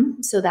medium.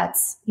 So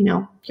that's,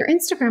 your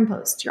Instagram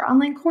posts, your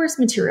online course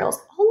materials,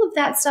 all of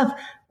that stuff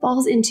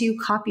falls into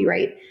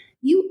copyright.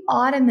 You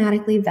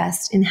automatically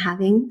vest in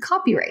having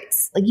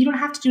copyrights. Like you don't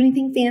have to do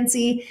anything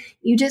fancy.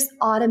 You just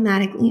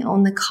automatically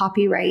own the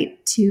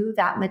copyright to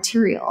that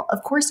material.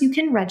 Of course, you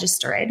can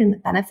register it. And the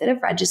benefit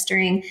of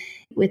registering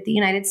with the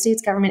United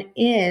States government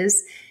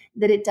is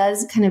that it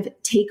does kind of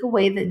take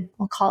away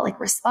we'll call it like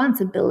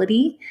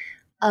responsibility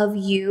of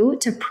you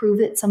to prove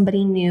that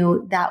somebody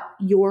knew that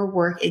your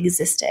work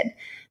existed.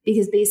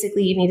 Because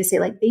basically you need to say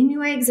like, they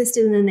knew I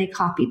existed and then they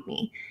copied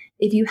me.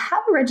 If you have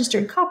a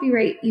registered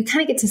copyright, you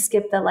kind of get to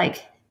skip the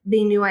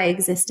they knew I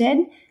existed,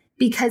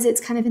 because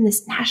it's kind of in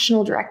this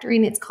national directory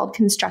and it's called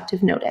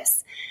constructive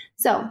notice.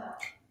 So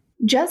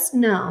just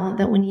know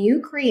that when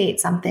you create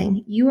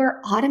something, you are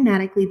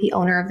automatically the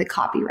owner of the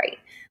copyright.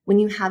 When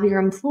you have your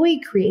employee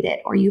create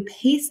it or you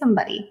pay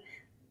somebody,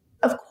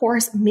 of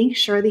course, make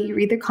sure that you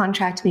read the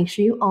contract, make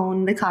sure you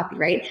own the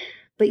copyright,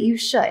 but you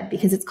should,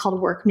 because it's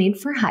called work made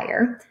for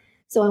hire.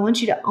 So I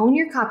want you to own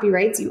your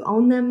copyrights. You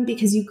own them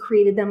because you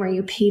created them or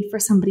you paid for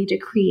somebody to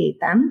create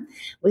them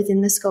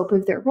within the scope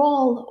of their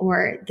role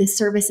or the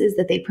services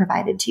that they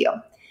provided to you.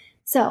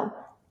 So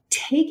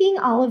taking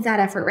all of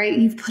that effort, right?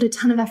 You've put a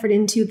ton of effort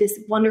into this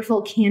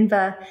wonderful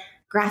Canva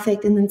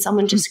graphic, and then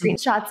someone just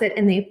screenshots it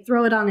and they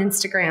throw it on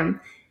Instagram.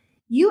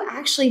 You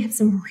actually have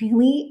some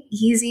really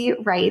easy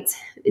rights.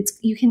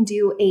 You can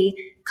do a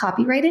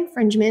copyright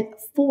infringement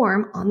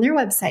form on their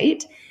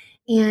website.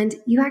 And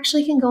you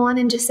actually can go on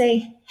and just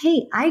say,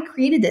 hey, I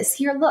created this.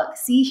 Here, look,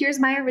 see, here's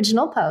my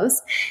original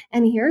post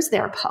and here's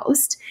their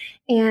post.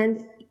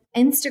 And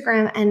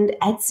Instagram and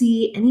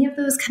Etsy, any of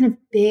those kind of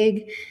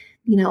big,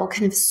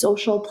 kind of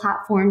social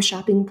platforms,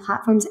 shopping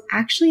platforms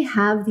actually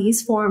have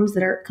these forms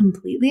that are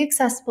completely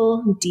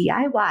accessible,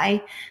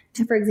 DIY,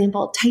 to, for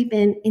example, type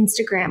in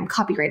Instagram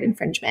copyright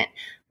infringement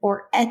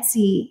or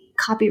Etsy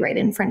copyright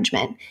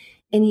infringement.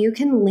 And you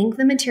can link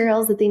the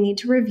materials that they need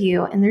to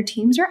review, and their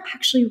teams are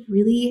actually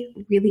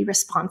really, really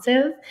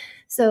responsive.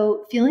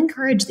 So feel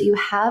encouraged that you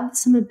have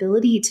some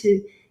ability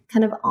to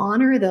kind of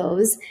honor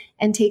those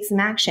and take some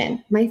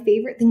action. My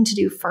favorite thing to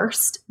do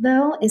first,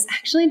 though, is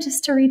actually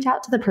just to reach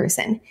out to the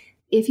person.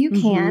 If you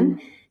can,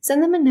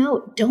 send them a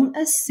note. Don't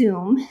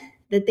assume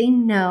that they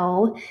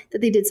know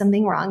that they did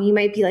something wrong. You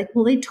might be like,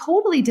 well, they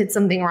totally did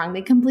something wrong.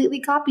 They completely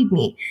copied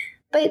me.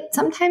 But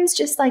sometimes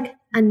just like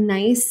a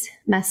nice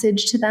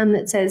message to them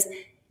that says,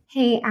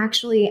 hey,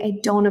 actually, I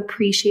don't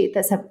appreciate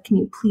this. Can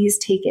you please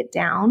take it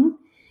down?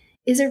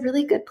 Is a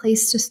really good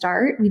place to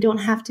start. We don't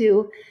have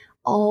to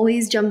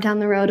always jump down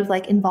the road of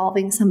like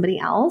involving somebody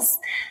else.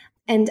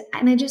 And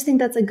I just think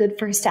that's a good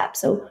first step.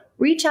 So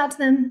reach out to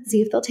them,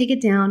 see if they'll take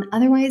it down.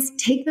 Otherwise,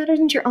 take matters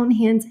into your own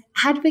hands,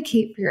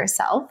 advocate for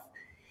yourself,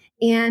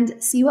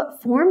 and see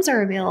what forms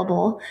are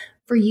available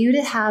for you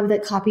to have the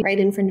copyright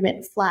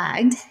infringement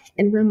flagged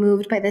and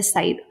removed by the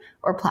site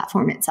or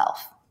platform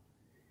itself.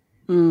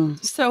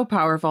 So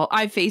powerful.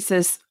 I face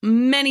this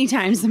many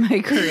times in my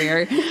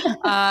career.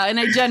 And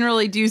I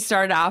generally do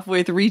start off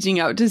with reaching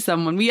out to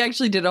someone. We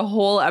actually did a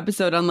whole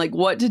episode on like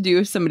what to do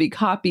if somebody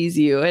copies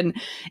you. And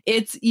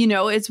it's,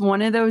 it's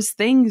one of those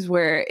things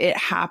where it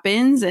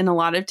happens. And a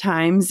lot of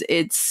times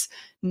it's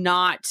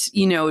not,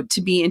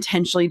 to be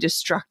intentionally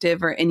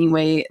destructive or any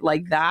way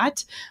like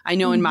that. I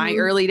know in my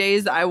early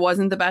days, I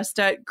wasn't the best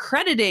at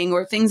crediting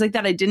or things like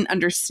that. I didn't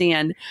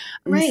understand.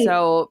 Right. And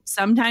so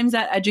sometimes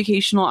that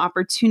educational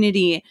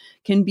opportunity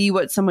can be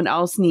what someone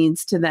else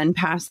needs to then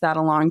pass that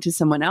along to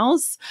someone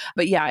else.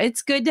 But yeah,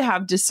 it's good to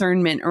have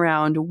discernment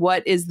around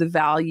what is the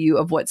value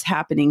of what's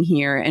happening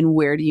here and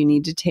where do you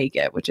need to take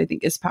it, which I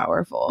think is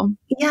powerful.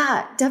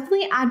 Yeah,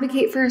 definitely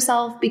advocate for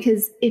yourself,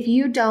 because if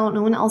you don't,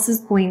 no one else is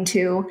going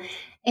to.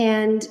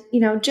 And,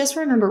 just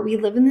remember, we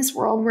live in this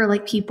world where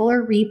like people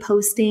are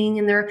reposting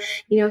and they're,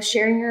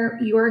 sharing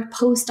your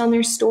post on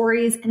their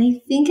stories. And I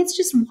think it's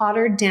just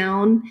watered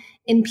down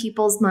in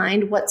people's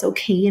mind what's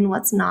okay and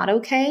what's not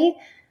okay.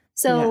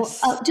 So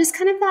just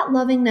kind of that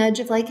loving nudge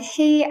of like,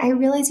 hey, I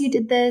realize you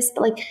did this,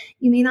 but like,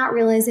 you may not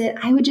realize it.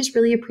 I would just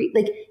really appreciate,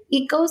 like,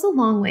 it goes a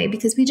long way,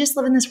 because we just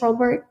live in this world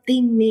where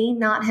they may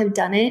not have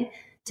done it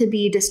to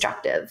be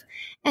destructive.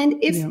 And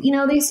if,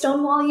 they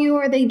stonewall you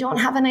or they don't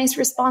have a nice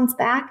response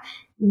back,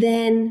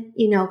 then,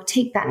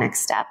 take that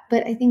next step.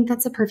 But I think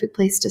that's a perfect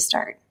place to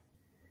start.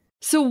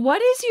 So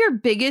what is your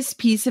biggest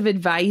piece of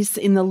advice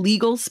in the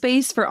legal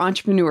space for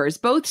entrepreneurs,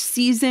 both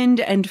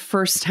seasoned and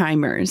first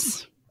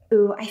timers?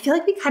 Ooh, I feel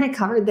like we kind of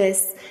covered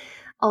this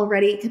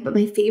already, but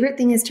my favorite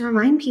thing is to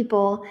remind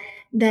people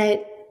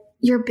that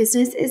your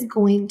business is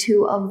going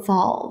to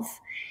evolve.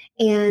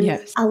 And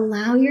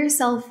allow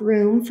yourself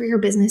room for your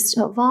business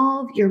to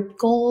evolve, your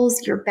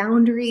goals, your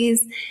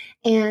boundaries,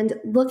 and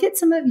look at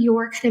some of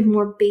your kind of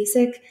more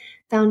basic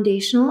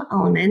foundational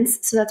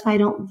elements. So that's why I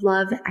don't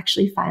love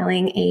actually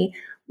filing a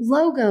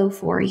logo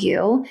for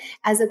you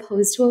as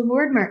opposed to a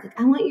word mark. Like,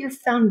 I want your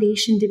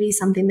foundation to be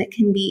something that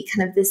can be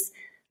kind of this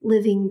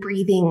living,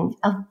 breathing,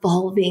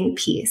 evolving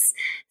piece.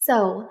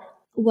 So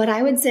what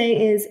I would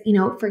say is,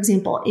 for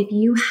example, if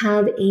you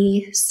have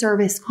a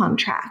service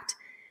contract,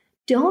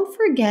 don't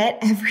forget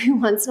every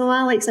once in a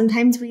while, like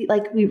sometimes we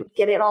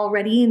get it all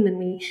ready and then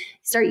we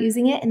start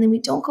using it and then we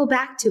don't go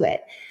back to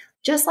it.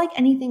 Just like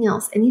anything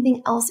else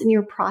in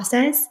your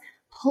process,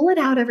 pull it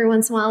out every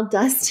once in a while,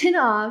 dust it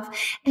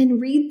off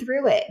and read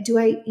through it.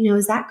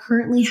 Is that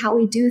currently how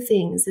we do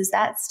things? Is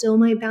that still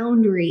my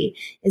boundary?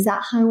 Is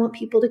that how I want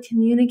people to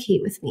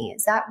communicate with me?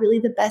 Is that really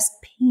the best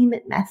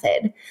payment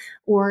method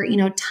or,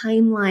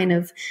 timeline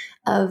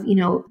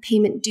of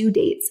payment due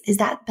dates? Is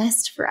that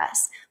best for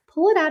us?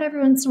 Pull it out every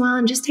once in a while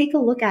and just take a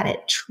look at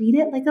it. Treat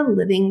it like a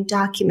living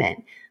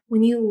document.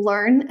 When you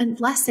learn a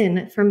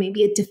lesson from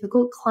maybe a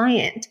difficult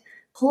client,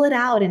 pull it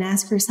out and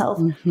ask yourself,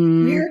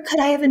 where could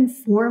I have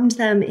informed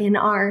them in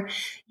our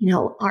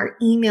email?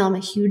 I'm a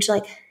huge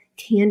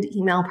canned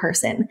email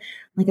person.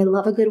 I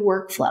love a good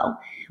workflow.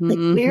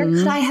 Where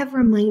could I have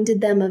reminded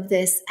them of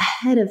this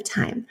ahead of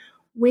time?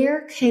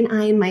 where can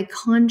I in my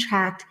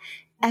contract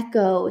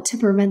echo to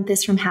prevent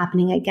this from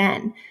happening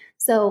again?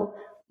 So,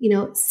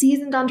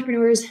 seasoned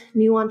entrepreneurs,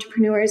 new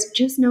entrepreneurs,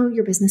 just know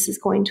your business is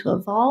going to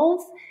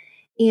evolve,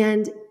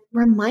 and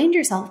remind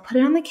yourself, put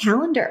it on the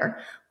calendar,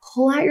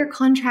 pull out your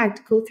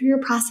contract, go through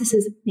your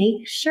processes,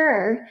 make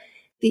sure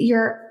that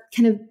you're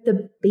kind of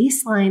the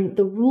baseline,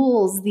 the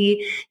rules,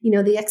 the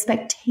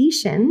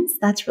expectations.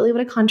 That's really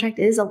what a contract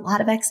is. A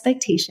lot of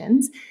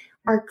expectations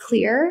are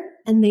clear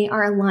and they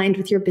are aligned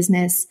with your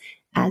business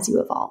as you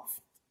evolve.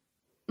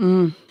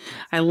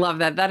 I love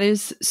that. That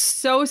is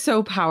so,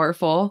 so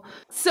powerful.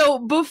 So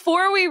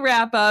before we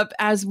wrap up,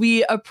 as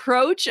we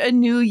approach a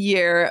new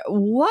year,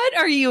 what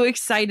are you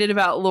excited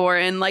about,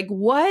 Lauren? Like,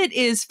 what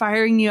is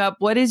firing you up?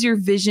 What is your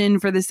vision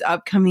for this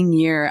upcoming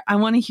year? I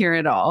want to hear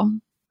it all.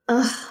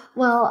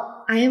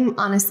 Well, I am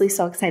honestly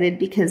so excited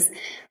because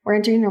we're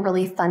entering a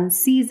really fun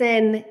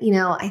season.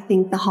 I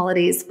think the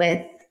holidays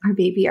with our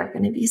baby are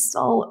going to be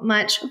so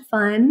much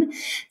fun.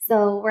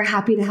 So we're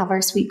happy to have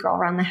our sweet girl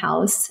around the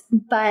house.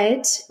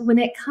 But when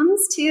it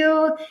comes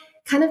to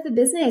kind of the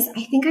business,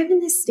 I think I'm in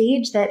this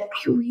stage that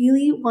I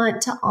really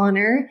want to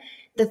honor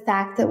the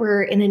fact that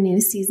we're in a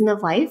new season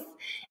of life.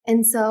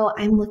 And so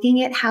I'm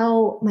looking at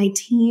how my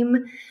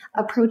team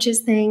approaches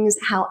things,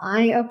 how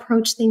I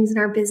approach things in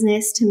our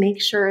business to make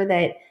sure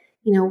that,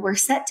 we're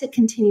set to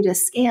continue to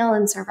scale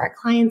and serve our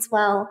clients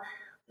well,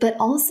 but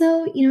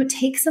also,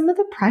 take some of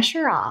the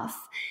pressure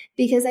off.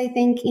 Because I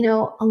think,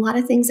 a lot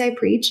of things I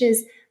preach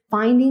is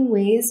finding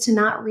ways to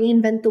not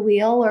reinvent the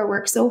wheel or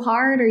work so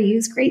hard or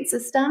use great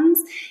systems.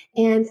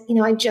 And,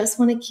 I just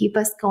want to keep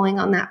us going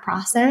on that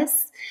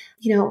process,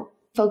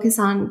 focus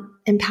on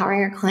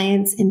empowering our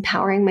clients,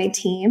 empowering my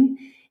team,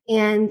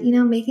 and,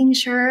 making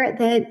sure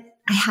that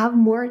I have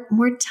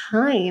more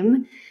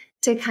time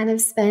to kind of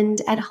spend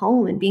at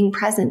home and being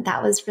present.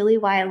 That was really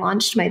why I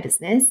launched my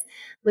business,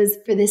 was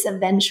for this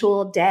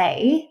eventual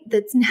day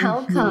that's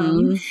now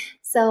come.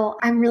 So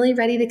I'm really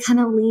ready to kind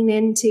of lean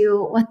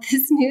into what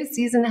this new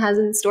season has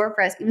in store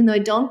for us, even though I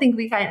don't think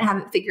we kind of have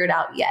it figured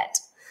out yet.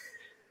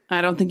 I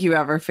don't think you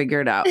ever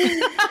figured out.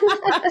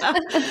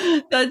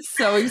 That's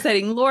so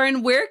exciting.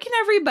 Lauren, where can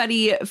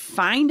everybody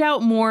find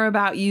out more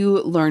about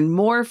you, learn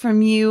more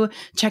from you,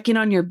 check in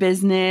on your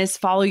business,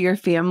 follow your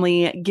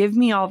family? Give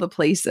me all the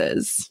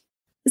places.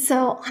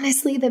 So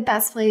honestly, the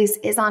best place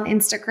is on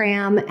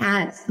Instagram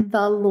at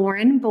the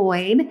Lauren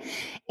Boyd.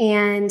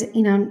 And,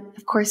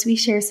 of course, we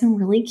share some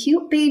really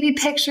cute baby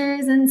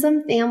pictures and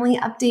some family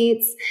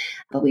updates,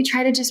 but we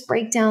try to just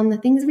break down the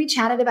things we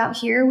chatted about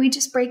here. We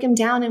just break them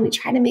down and we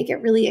try to make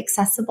it really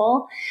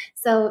accessible.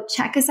 So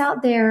check us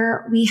out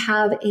there. We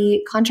have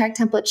a contract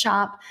template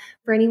shop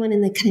for anyone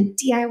in the kind of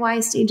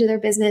DIY stage of their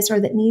business or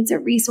that needs a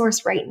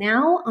resource right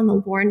now on the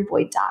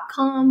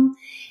laurenboyd.com.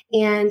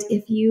 And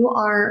if you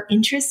are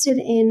interested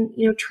in,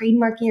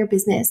 trademarking your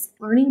business,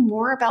 learning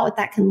more about what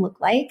that can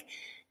look like,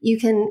 you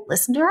can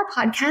listen to our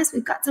podcast.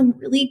 We've got some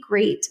really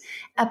great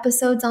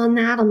episodes on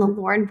that on the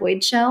Lauren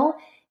Boyd Show.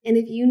 And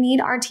if you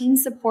need our team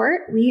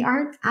support, we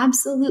are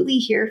absolutely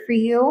here for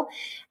you.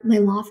 My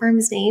law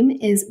firm's name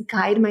is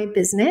Guide My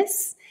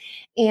Business,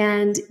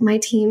 and my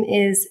team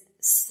is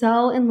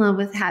so in love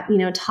with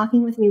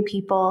talking with new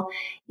people,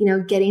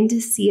 getting to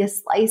see a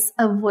slice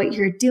of what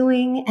you're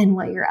doing and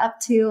what you're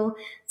up to.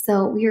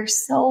 So we are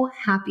so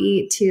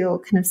happy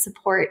to kind of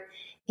support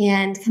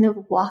and kind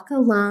of walk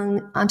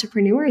along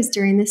entrepreneurs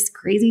during this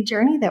crazy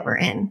journey that we're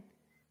in.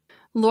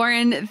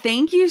 Lauren,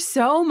 thank you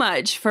so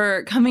much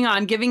for coming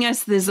on, giving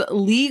us this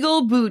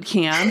legal boot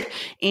camp,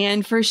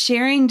 and for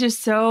sharing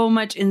just so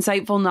much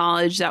insightful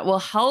knowledge that will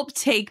help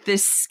take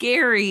this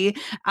scary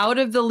out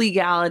of the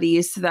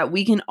legalities so that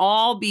we can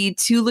all be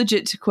too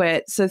legit to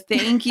quit. So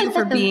thank you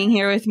for being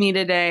here with me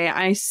today.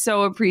 I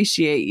so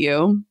appreciate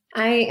you.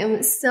 I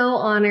am so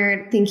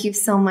honored. Thank you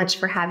so much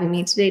for having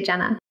me today,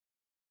 Jenna.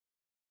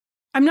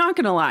 I'm not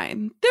going to lie.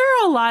 There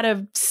are a lot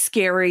of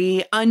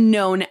scary,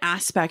 unknown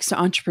aspects to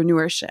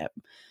entrepreneurship.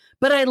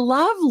 But I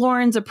love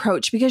Lauren's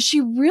approach because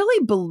she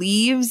really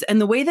believes, and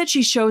the way that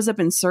she shows up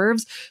and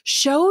serves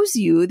shows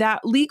you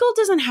that legal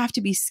doesn't have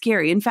to be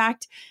scary. In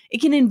fact, it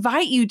can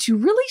invite you to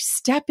really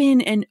step in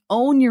and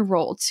own your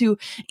role, to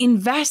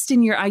invest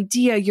in your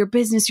idea, your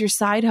business, your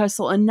side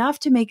hustle enough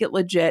to make it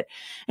legit.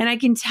 And I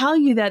can tell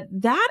you that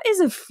that is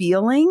a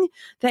feeling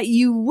that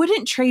you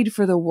wouldn't trade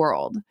for the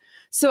world.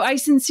 So I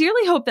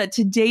sincerely hope that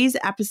today's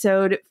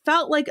episode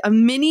felt like a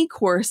mini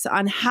course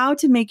on how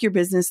to make your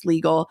business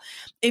legal.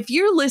 If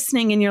you're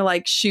listening and you're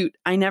like, shoot,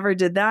 I never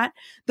did that,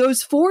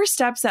 those 4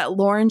 steps that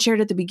Lauren shared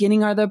at the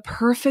beginning are the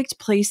perfect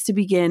place to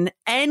begin.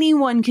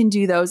 Anyone can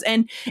do those.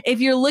 And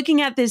if you're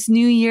looking at this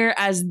new year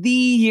as the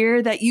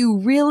year that you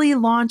really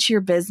launch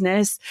your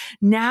business,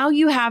 now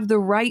you have the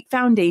right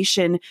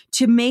foundation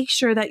to make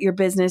sure that your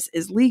business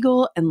is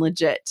legal and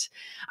legit.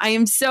 I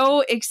am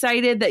so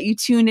excited that you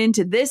tuned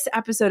into this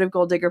episode of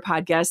Goal Digger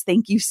Podcast.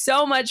 Thank you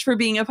so much for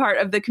being a part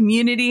of the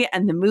community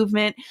and the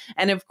movement.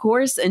 And of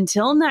course,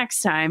 until next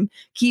time,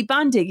 keep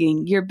on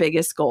digging your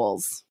biggest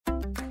goals.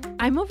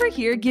 I'm over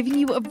here giving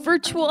you a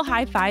virtual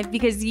high five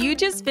because you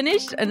just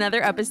finished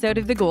another episode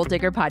of the Goal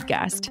Digger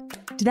podcast.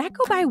 Did that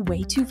go by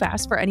way too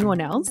fast for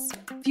anyone else?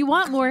 If you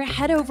want more,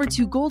 head over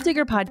to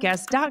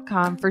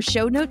goaldiggerpodcast.com for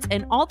show notes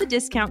and all the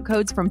discount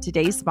codes from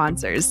today's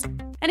sponsors.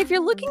 And if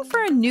you're looking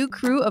for a new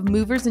crew of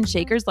movers and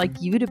shakers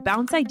like you to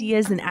bounce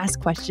ideas and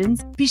ask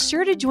questions, be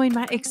sure to join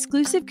my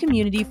exclusive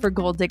community for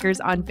Goal Diggers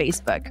on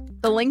Facebook.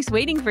 The link's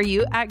waiting for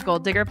you at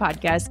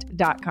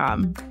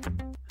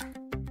goaldiggerpodcast.com.